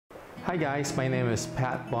Hi guys, my name is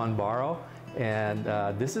Pat Bon Barro, and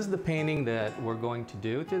this is the painting that we're going to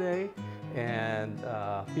do today. And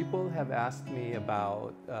people have asked me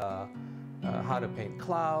about how to paint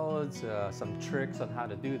clouds, some tricks on how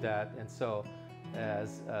to do that. And so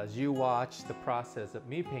as you watch the process of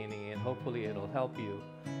me painting it, hopefully it'll help you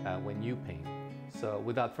when you paint. So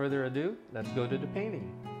without further ado, let's go to the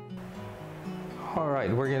painting. All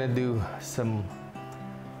right, we're gonna do some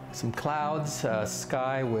clouds,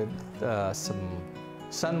 sky with some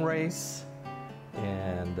sun rays,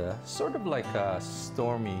 and sort of like a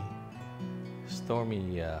stormy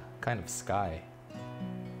kind of sky.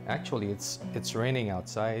 Actually, it's raining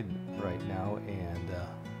outside right now, and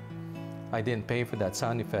I didn't pay for that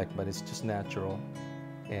sound effect, but it's just natural,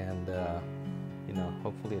 and you know,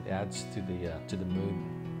 hopefully it adds to the mood.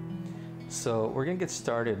 So we're gonna get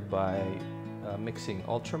started by mixing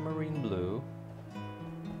ultramarine blue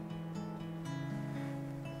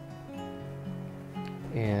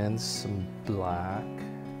and some black.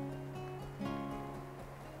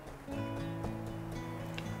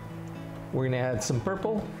 We're gonna add some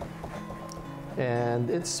purple, and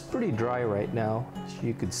it's pretty dry right now, so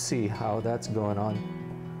you could see how that's going on.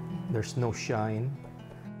 There's no shine.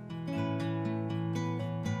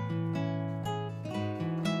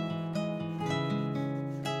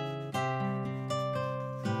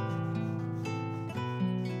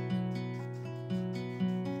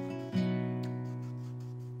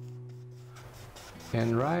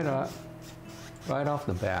 And right off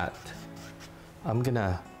the bat, I'm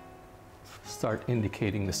gonna start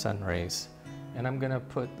indicating the sun rays, and I'm gonna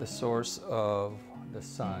put the source of the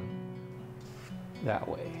sun that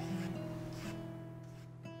way.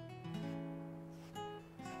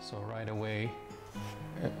 So right away,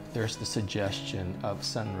 there's the suggestion of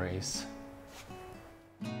sun rays.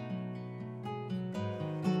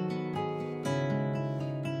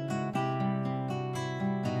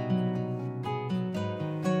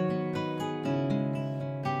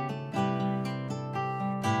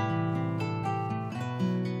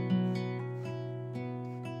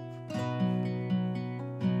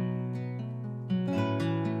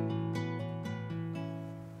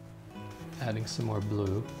 Adding some more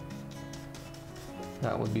blue.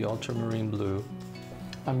 That would be ultramarine blue.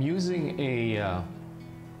 I'm using a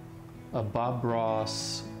Bob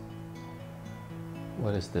Ross,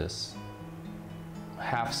 what is this?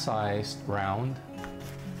 Half-sized round.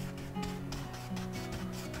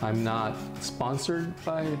 I'm not sponsored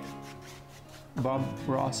by Bob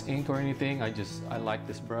Ross ink or anything. I like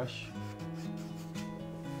this brush.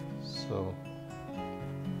 So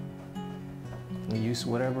I use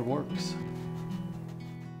whatever works.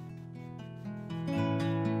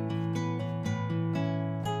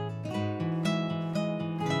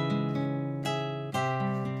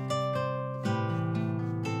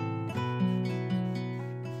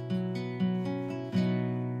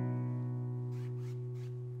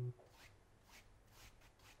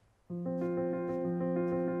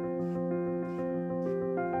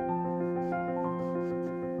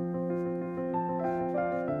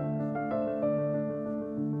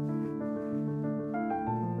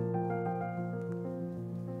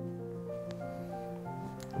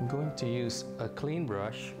 I'm going to use a clean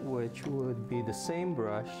brush, which would be the same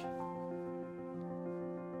brush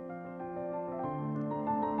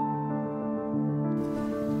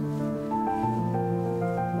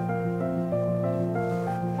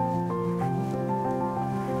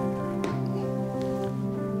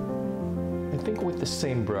I think with the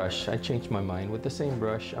same brush, I changed my mind. With the same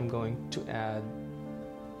brush, I'm going to add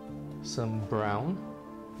some brown,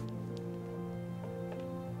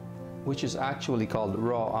 which is actually called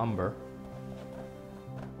raw umber.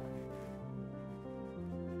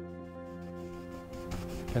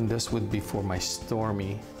 And this would be for my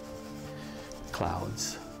stormy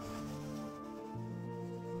clouds.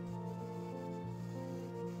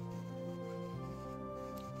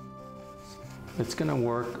 It's gonna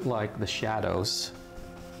work like the shadows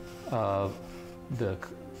of the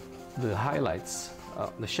highlights,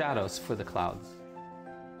 the shadows for the clouds.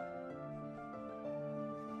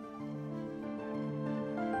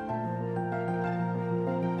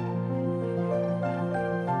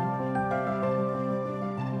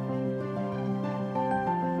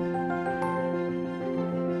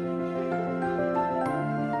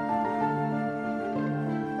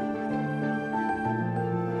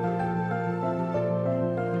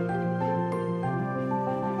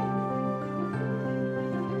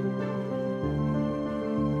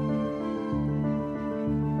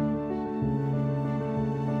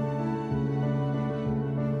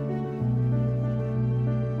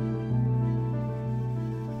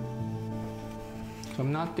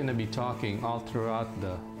 not going to be talking all throughout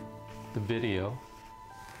the video.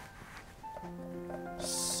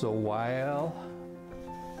 So while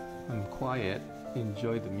I'm quiet,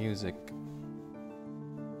 enjoy the music.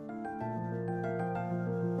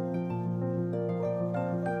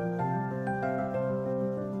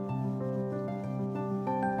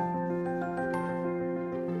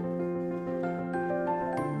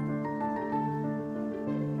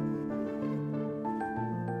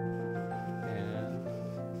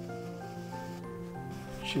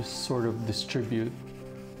 Just sort of distribute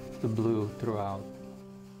the blue throughout.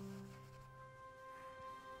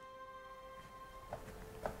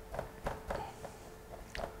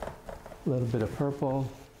 A little bit of purple.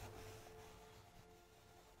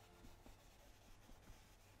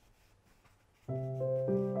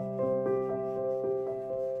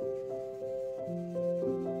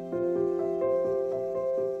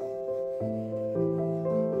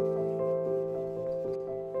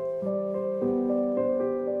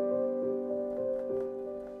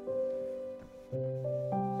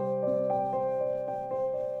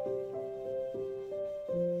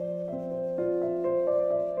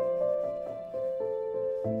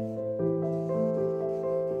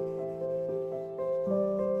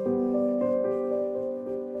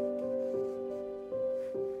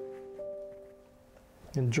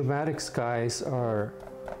 And dramatic skies are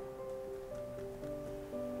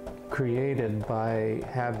created by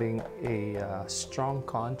having a strong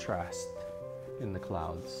contrast in the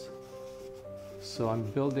clouds. So I'm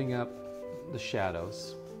building up the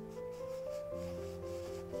shadows.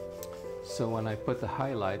 So when I put the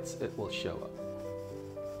highlights, it will show up.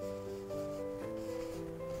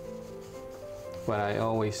 But I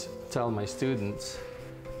always tell my students,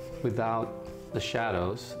 without the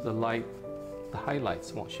shadows, the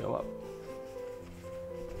highlights won't show up.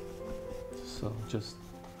 So just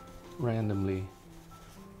randomly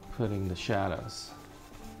putting the shadows.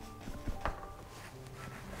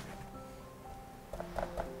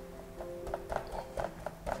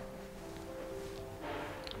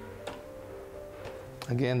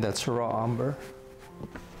 Again, that's raw umber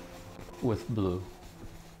with blue.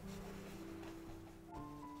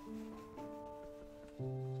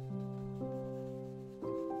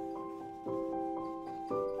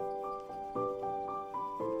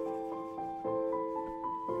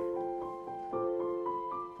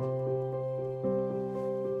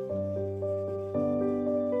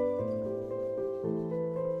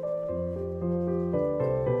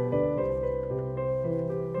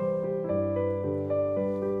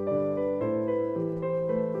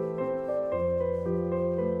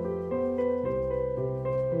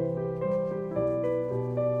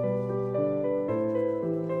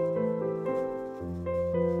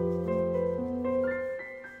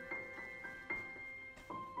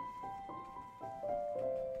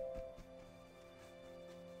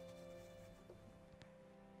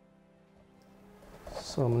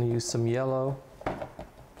 So I'm going to use some yellow, and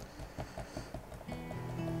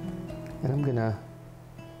I'm going to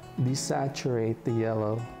desaturate the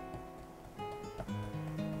yellow,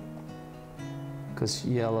 because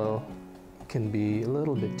yellow can be a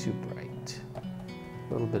little bit too bright.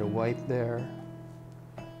 A little bit of white there,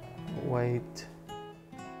 white.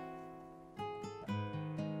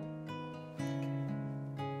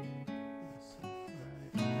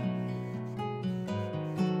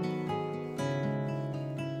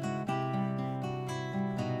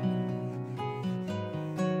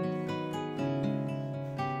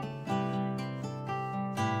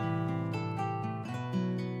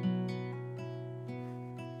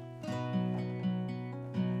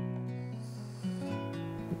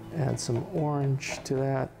 Add some orange to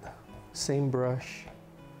that, same brush.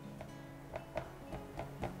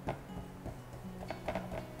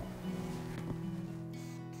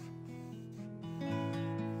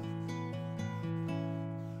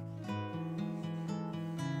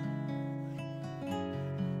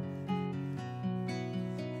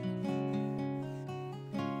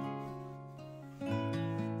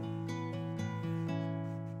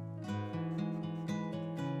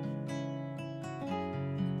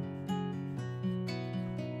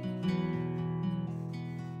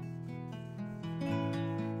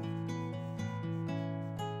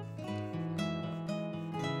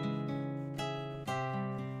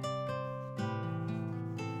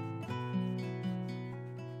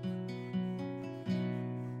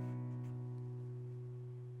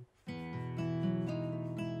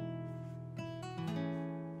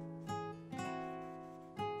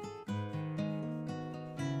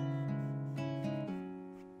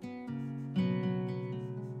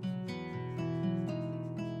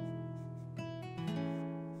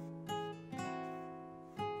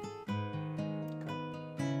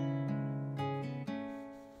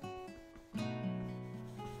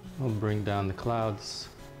 I'll bring down the clouds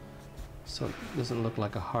so it doesn't look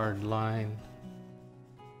like a hard line.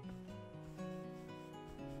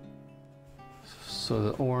 So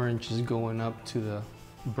the orange is going up to the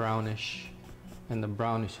brownish, and the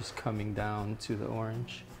brownish is coming down to the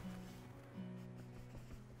orange.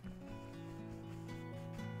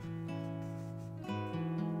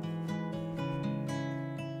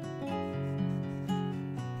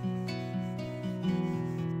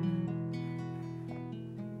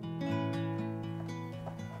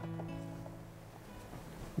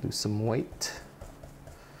 Do some white,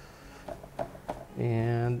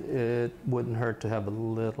 and it wouldn't hurt to have a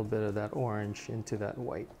little bit of that orange into that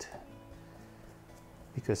white,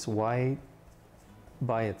 because white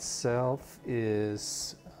by itself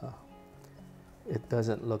is it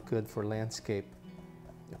doesn't look good for landscape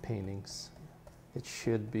paintings. It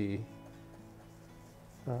should be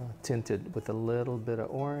tinted with a little bit of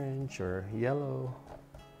orange or yellow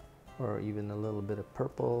or even a little bit of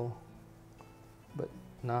purple, but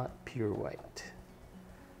not pure white.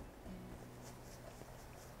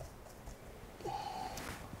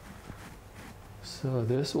 So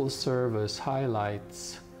this will serve as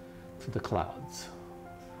highlights to the clouds.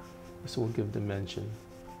 This will give dimension.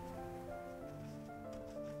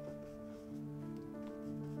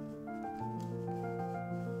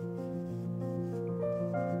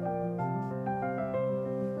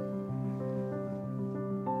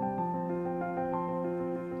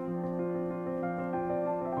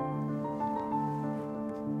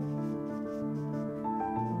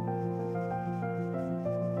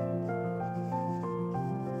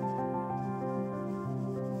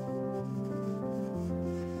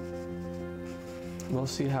 We'll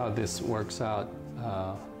see how this works out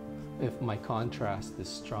if my contrast is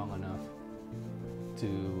strong enough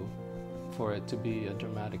for it to be a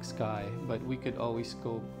dramatic sky. But we could always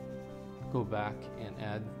go back and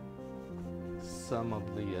add some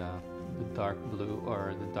of the dark blue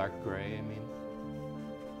or the dark gray, I mean,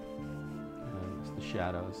 and the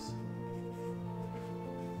shadows.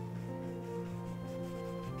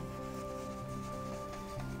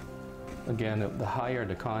 Again, the higher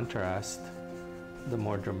the contrast, the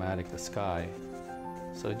more dramatic the sky.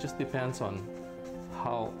 So it just depends on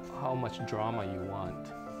how much drama you want.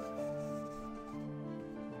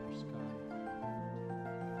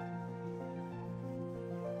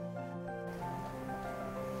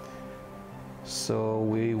 So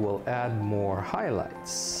we will add more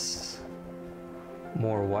highlights,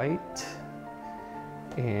 more white,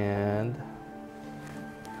 and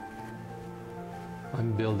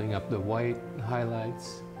I'm building up the white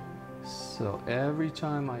highlights. So every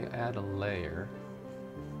time I add a layer,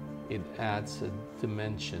 it adds a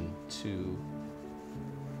dimension to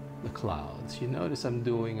the clouds. You notice I'm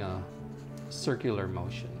doing a circular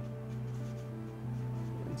motion.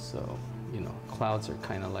 And so, you know, clouds are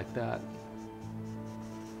kind of like that.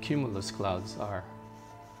 Cumulus clouds are.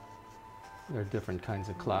 There are different kinds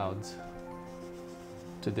of clouds.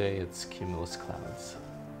 Today it's cumulus clouds.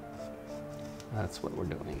 That's what we're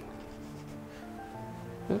doing.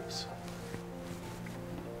 Oops.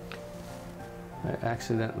 I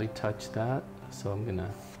accidentally touched that, so I'm gonna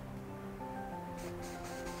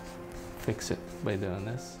fix it by doing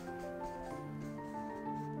this.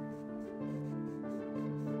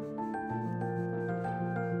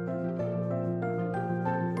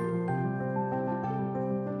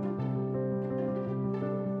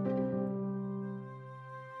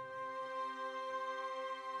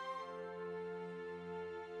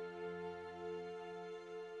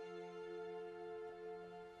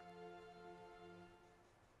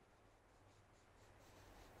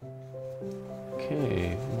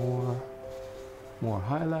 Okay, more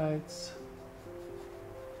highlights,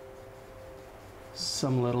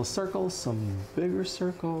 some little circles, some bigger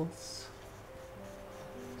circles,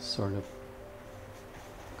 sort of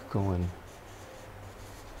going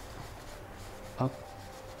up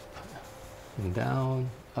and down,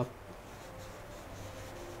 up.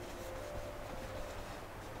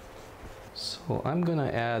 So I'm gonna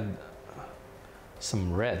add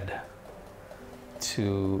some red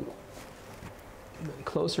to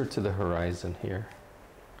closer to the horizon here.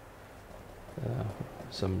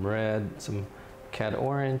 Some red, some cad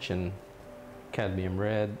orange and cadmium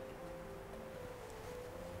red,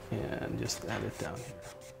 and just add it down here.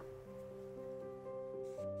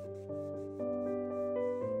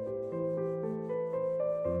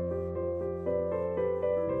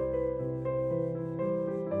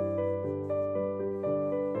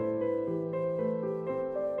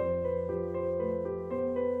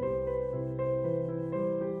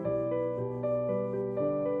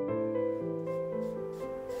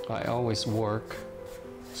 I always work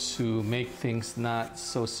to make things not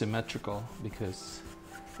so symmetrical, because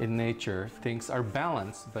in nature things are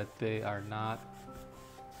balanced but they are not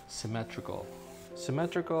symmetrical.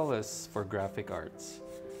 Symmetrical is for graphic arts,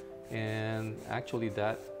 and actually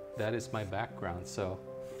that is my background. So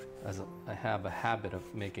I have a habit of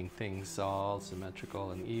making things all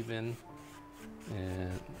symmetrical and even,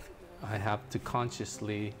 and I have to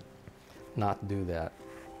consciously not do that.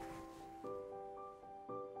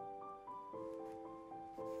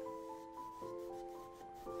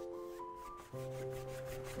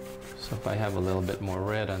 So if I have a little bit more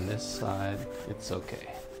red on this side, it's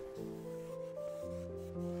okay.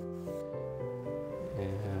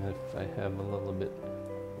 And if I have a little bit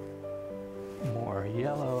more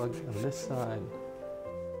yellow on this side,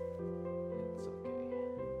 it's okay.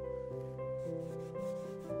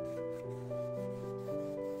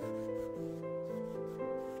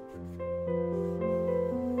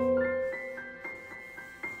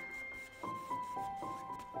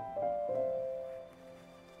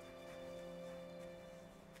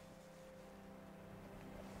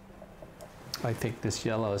 I think this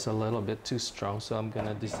yellow is a little bit too strong, so I'm going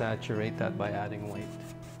to desaturate that by adding white.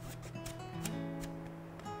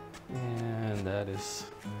 And that is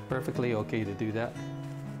perfectly okay to do that.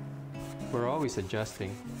 We're always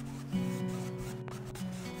adjusting.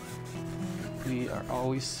 We are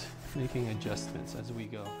always making adjustments as we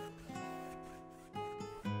go.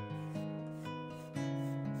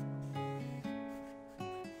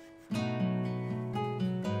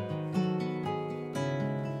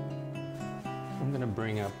 I'm going to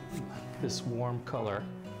bring up this warm color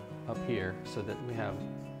up here so that we have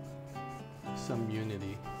some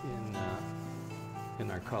unity in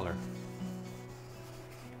our color.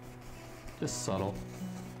 Just subtle.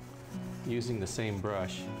 Using the same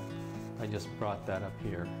brush, I just brought that up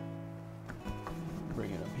here.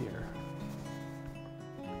 Bring it up here.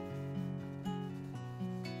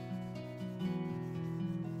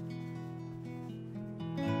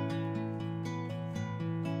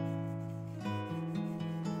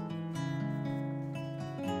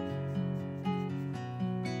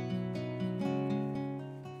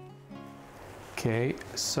 Okay,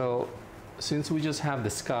 so since we just have the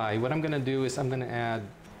sky, what I'm gonna do is I'm gonna add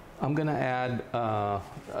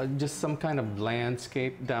just some kind of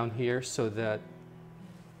landscape down here so that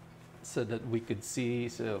we could see,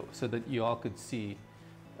 so that you all could see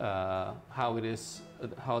how it is,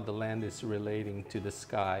 how the land is relating to the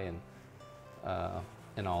sky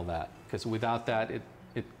and all that. Because without that,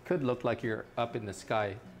 it could look like you're up in the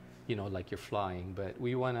sky, you know, like you're flying. But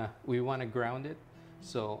we wanna ground it.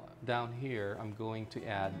 So down here, I'm going to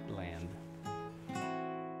add land.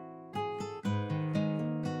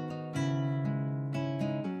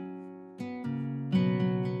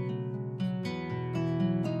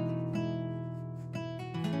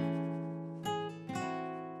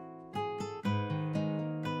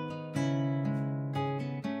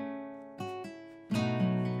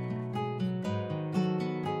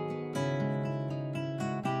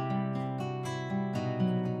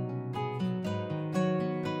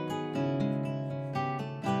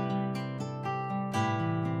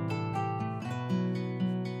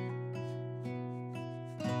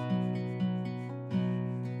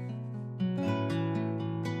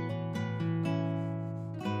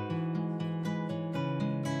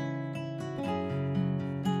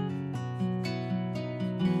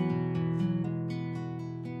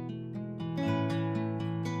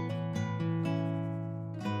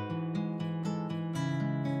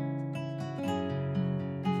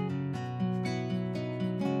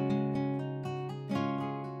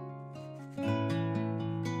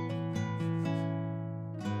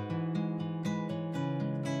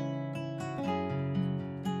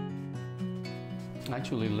 I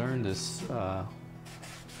actually learned this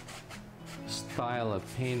style of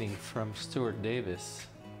painting from Stuart Davis,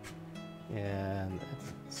 and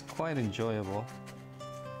it's quite enjoyable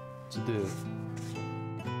to do.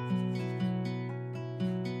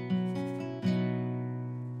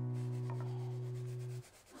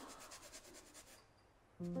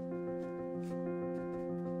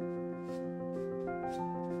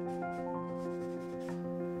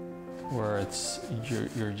 Where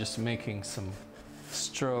you're just making some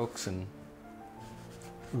strokes and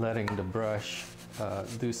letting the brush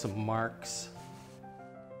do some marks.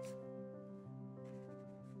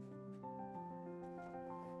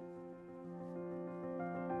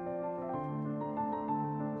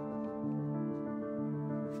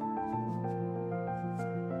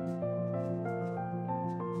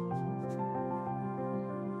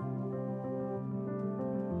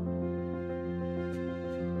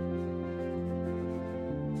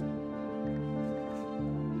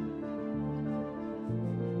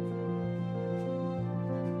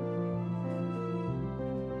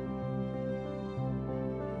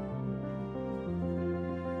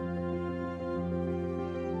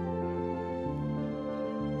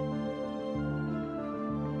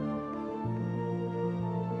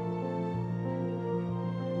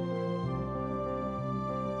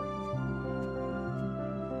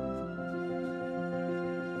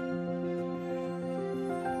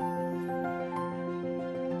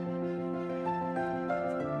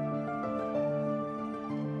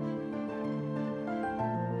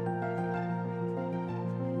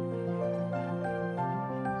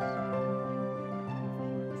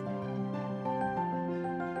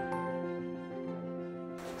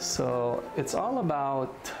 So it's all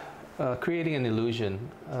about creating an illusion,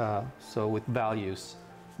 so with values,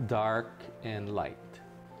 dark and light.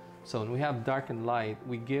 So when we have dark and light,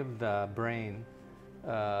 we give the brain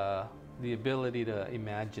the ability to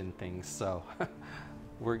imagine things. So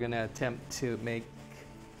we're going to attempt to make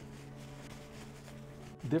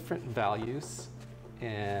different values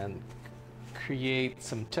and create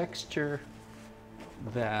some texture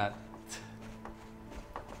that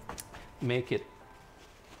make it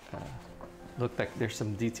look like there's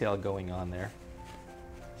some detail going on there.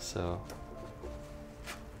 So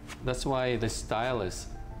that's why this style is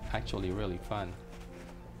actually really fun.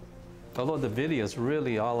 Although the video is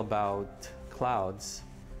really all about clouds,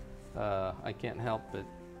 I can't help but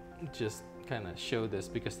just kind of show this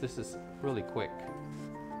because this is really quick.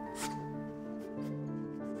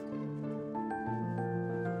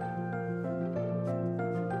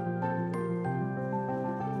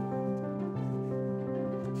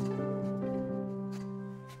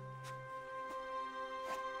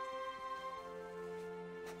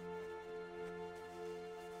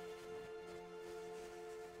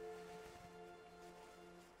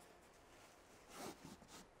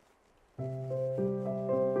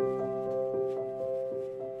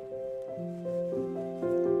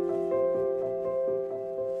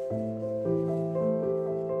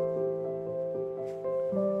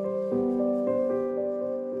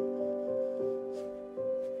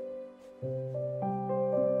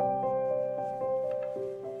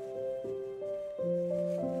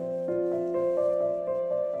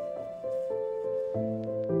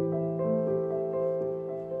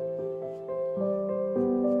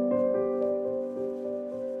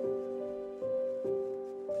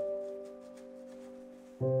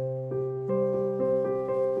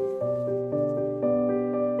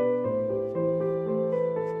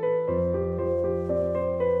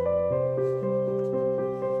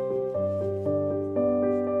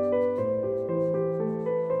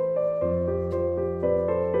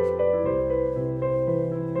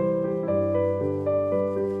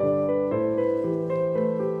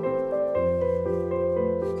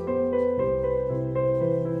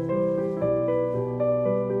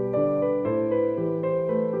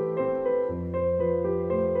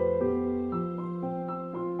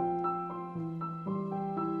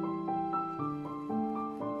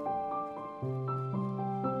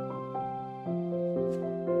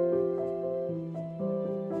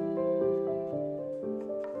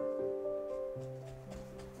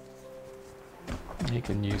 You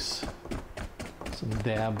can use some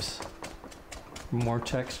dabs, more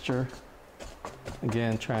texture.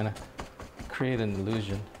 Again, trying to create an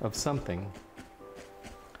illusion of something.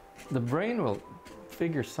 The brain will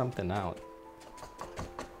figure something out.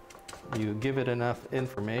 You give it enough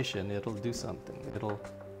information, it'll do something.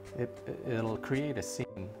 It'll create a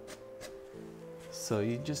scene. So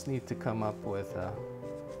you just need to come up with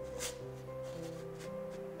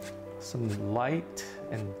some light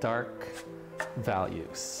and dark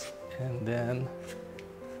values, and then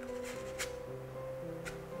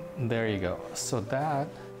there you go. So that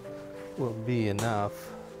will be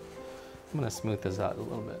enough. I'm going to smooth this out a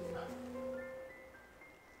little bit.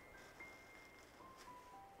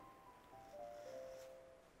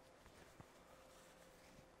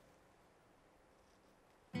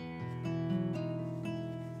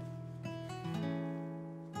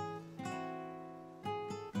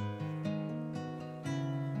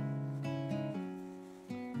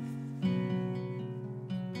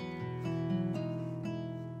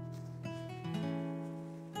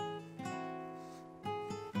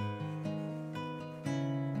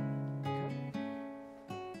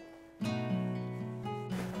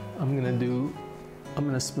 I'm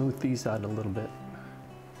gonna smooth these out a little bit.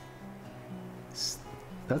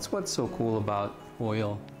 That's what's so cool about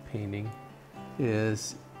oil painting,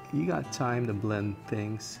 is you got time to blend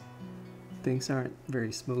things. Things aren't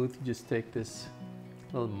very smooth. You just take this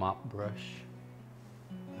little mop brush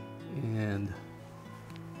and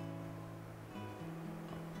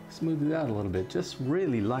smooth it out a little bit. Just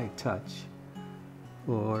really light touch,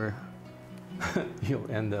 or you'll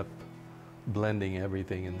end up blending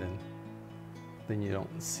everything, and then you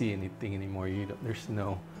don't see anything anymore. There's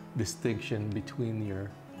no distinction between your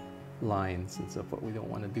lines and stuff, but we don't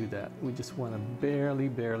want to do that. We just want to barely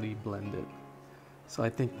blend it. So I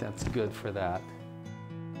think that's good for that.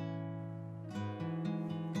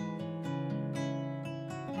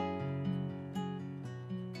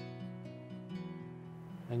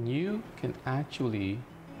 And you can actually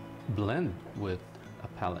blend with a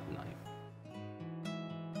palette knife.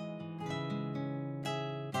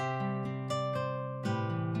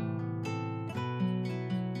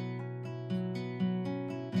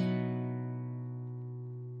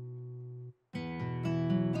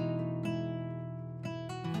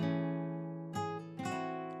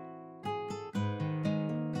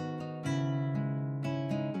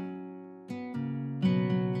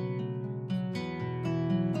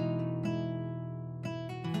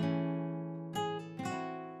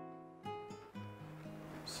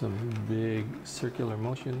 some big circular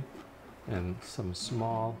motion and some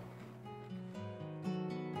small.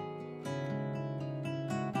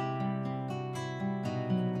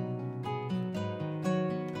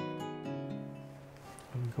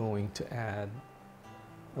 I'm going to add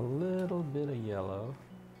a little bit of yellow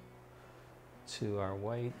to our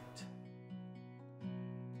white.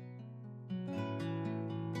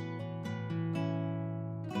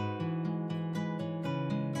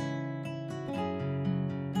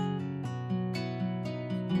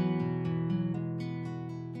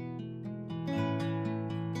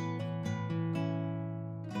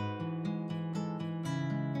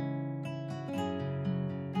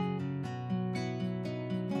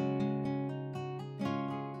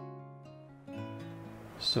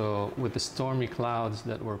 So with the stormy clouds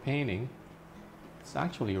that we're painting, it's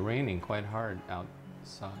actually raining quite hard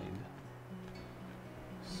outside.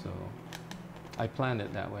 So I planned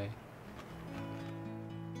it that way.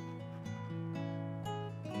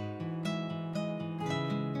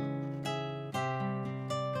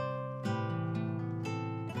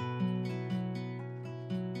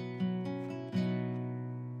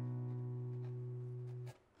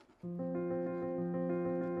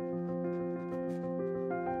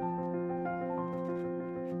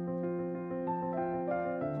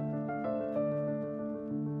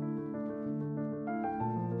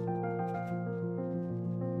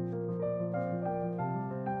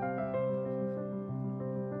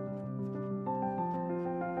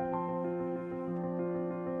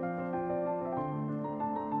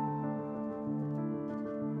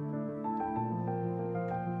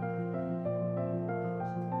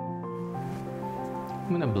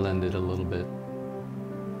 I'm going to blend it a little bit.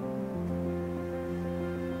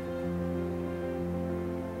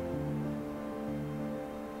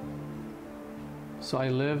 So I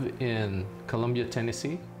live in Columbia,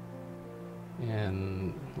 Tennessee,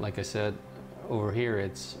 and like I said, over here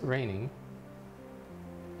it's raining.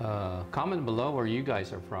 Comment below where you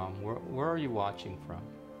guys are from. Where are you watching from?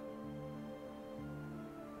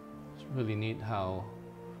 It's really neat how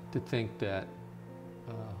to think that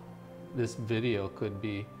this video could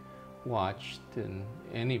be watched in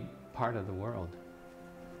any part of the world.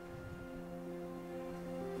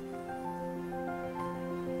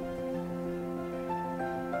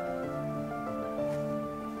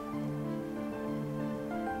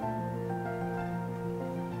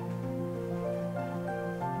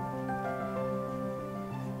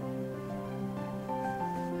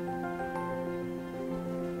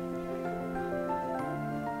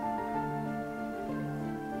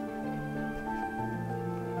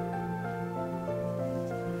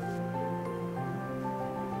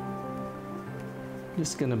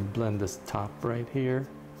 Just gonna blend this top right here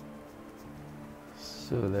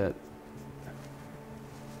so that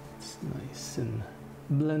it's nice and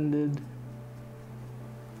blended.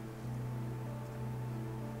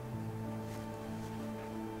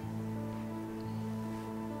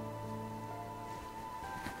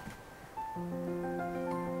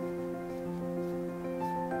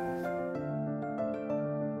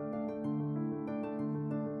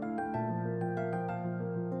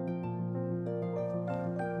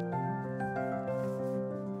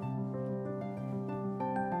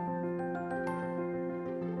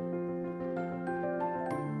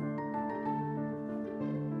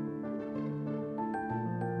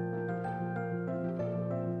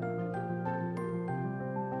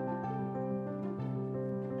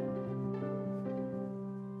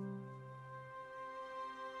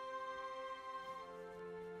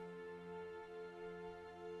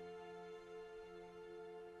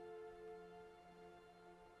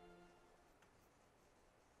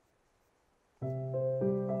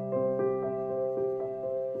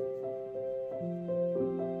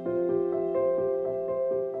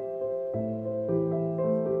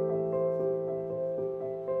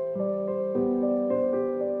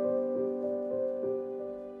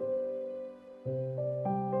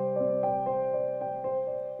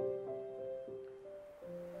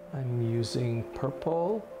 Using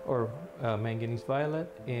purple or manganese violet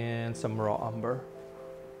and some raw umber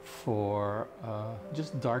for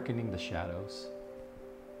just darkening the shadows.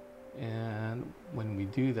 And when we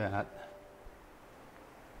do that,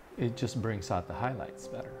 it just brings out the highlights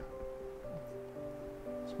better.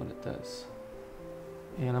 That's what it does.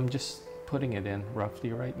 And I'm just putting it in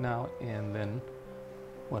roughly right now, and then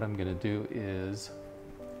what I'm gonna do is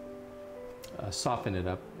soften it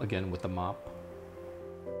up again with the mop.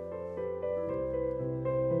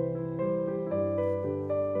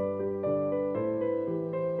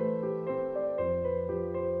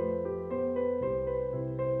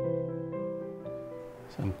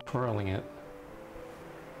 So I'm twirling it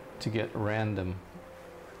to get random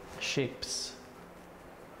shapes.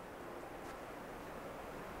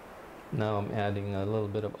 Now I'm adding a little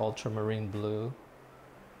bit of ultramarine blue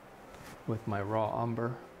with my raw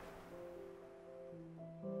umber.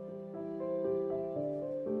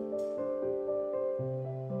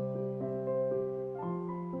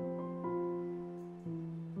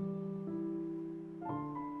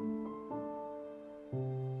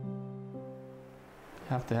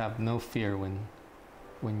 You have to have no fear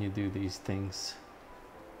when you do these things.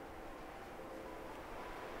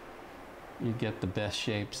 You get the best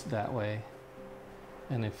shapes that way.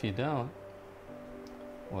 And if you don't,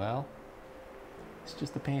 well, it's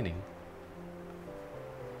just a painting.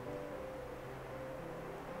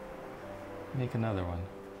 Make another one.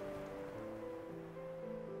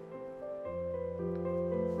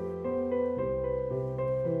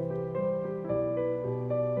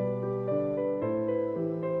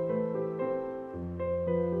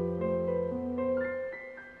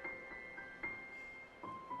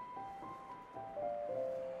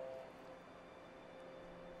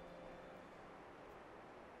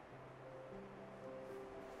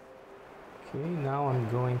 Okay, now I'm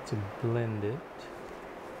going to blend it.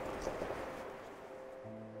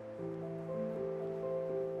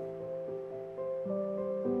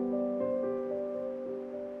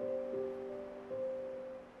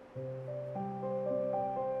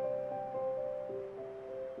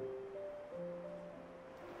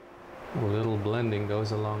 A little blending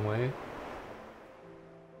goes a long way.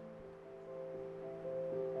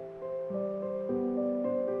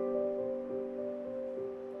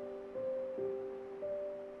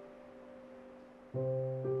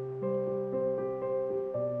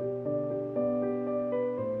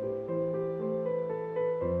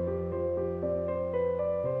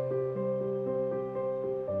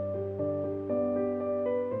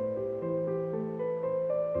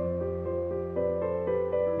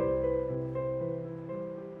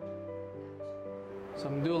 So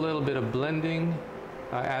I'm doing a little bit of blending.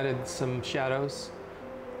 I added some shadows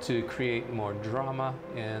to create more drama,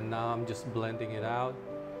 and now I'm just blending it out,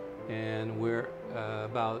 and we're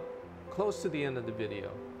about close to the end of the video.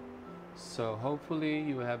 So hopefully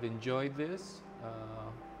you have enjoyed this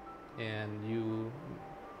and you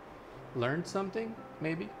learned something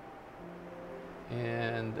maybe,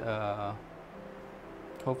 and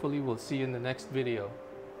hopefully we'll see you in the next video,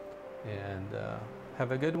 and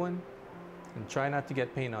have a good one. And try not to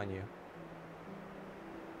get paint on you.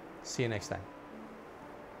 See you next time.